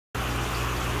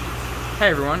Hey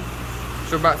everyone,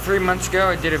 so about 3 months ago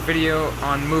I did a video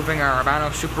on moving our Albino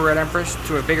Super Red Empress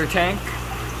to a bigger tank,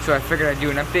 so I figured I'd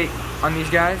do an update on these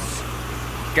guys.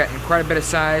 Gotten quite a bit of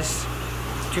size,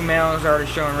 2 males already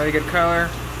showing really good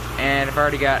color, and I've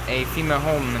already got a female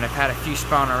holding and I've had a few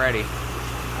spawn already.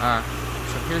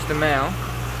 So here's the male.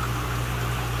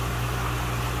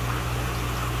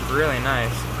 Really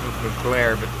nice, a little bit of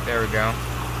glare, but there we go.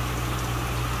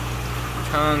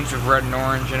 Tons of red and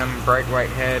orange in them, bright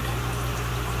white head.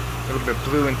 A little bit of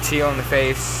blue and teal in the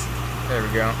face. There we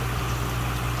go.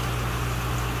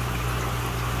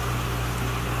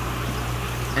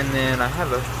 And then I have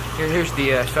here's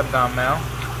the sub-dom male.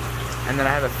 And then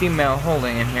I have a female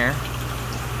holding in here.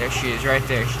 There she is, right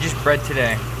there. She just bred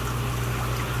today.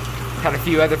 Had a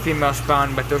few other females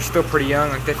spawn, but they're still pretty young.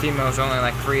 Like, the female's only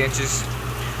like 3 inches.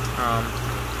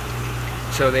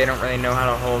 So they don't really know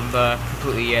how to hold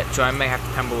completely yet. So I may have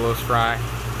to tumble those fry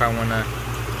if I want to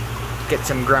get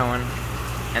some growing.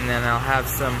 And then I'll have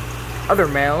some other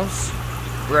males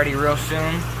ready real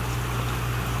soon.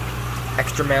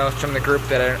 Extra males from the group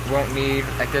that I won't need.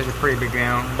 Like, there's a pretty big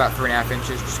male, about 3.5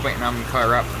 inches, just waiting on them to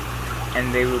color up.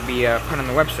 And they will be put on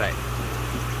the website.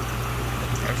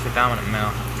 There's the dominant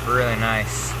male. Really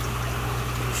nice.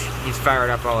 He's fired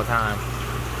up all the time.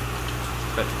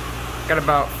 But got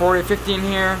about 40 to 50 in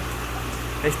here.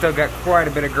 They still got quite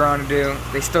a bit of growing to do.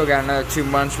 They still got another 2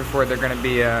 months before they're going to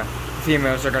be,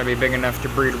 females are going to be big enough to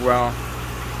breed well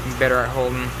and better at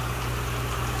holding.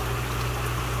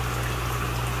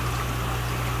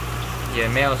 Yeah,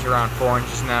 males are around 4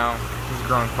 inches now. He's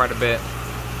growing quite a bit.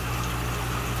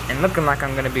 And looking like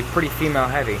I'm going to be pretty female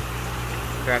heavy.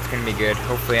 So that's going to be good.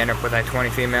 Hopefully end up with like 20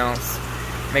 females.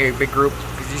 Make a big group,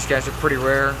 because these guys are pretty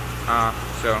rare.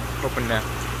 So hoping to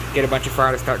get a bunch of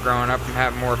fire to start growing up and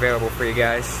have more available for you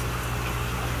guys.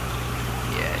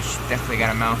 Yeah, she's definitely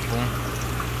got a mouthful.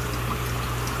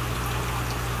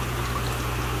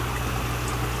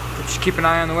 But just keep an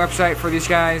eye on the website for these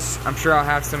guys. I'm sure I'll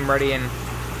have some ready in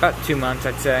about 2 months,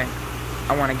 I'd say.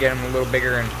 I want to get them a little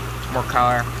bigger and more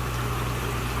color.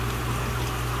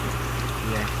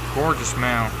 Yeah, gorgeous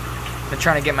male. Been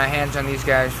trying to get my hands on these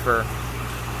guys for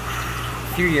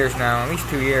a few years now, at least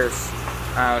 2 years.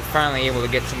 I was finally able to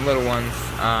get some little ones,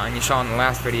 and you saw in the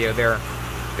last video they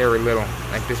were little,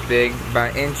 like this big,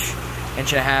 about an inch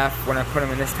and a half when I put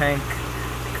them in this tank,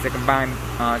 because I combined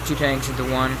 2 tanks into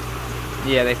one.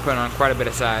 Yeah, they put on quite a bit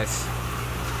of size.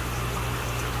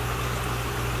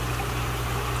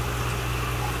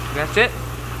 That's it.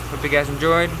 Hope you guys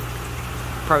enjoyed.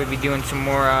 Probably be doing some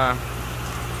more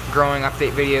growing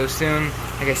update videos soon.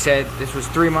 Like I said, this was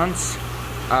 3 months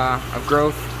of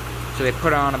growth. So they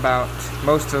put on about,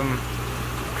 most of them,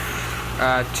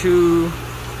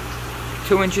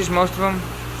 2 inches, most of them.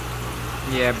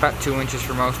 Yeah, about 2 inches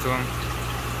for most of them.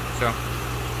 So,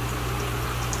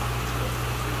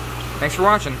 thanks for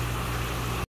watching.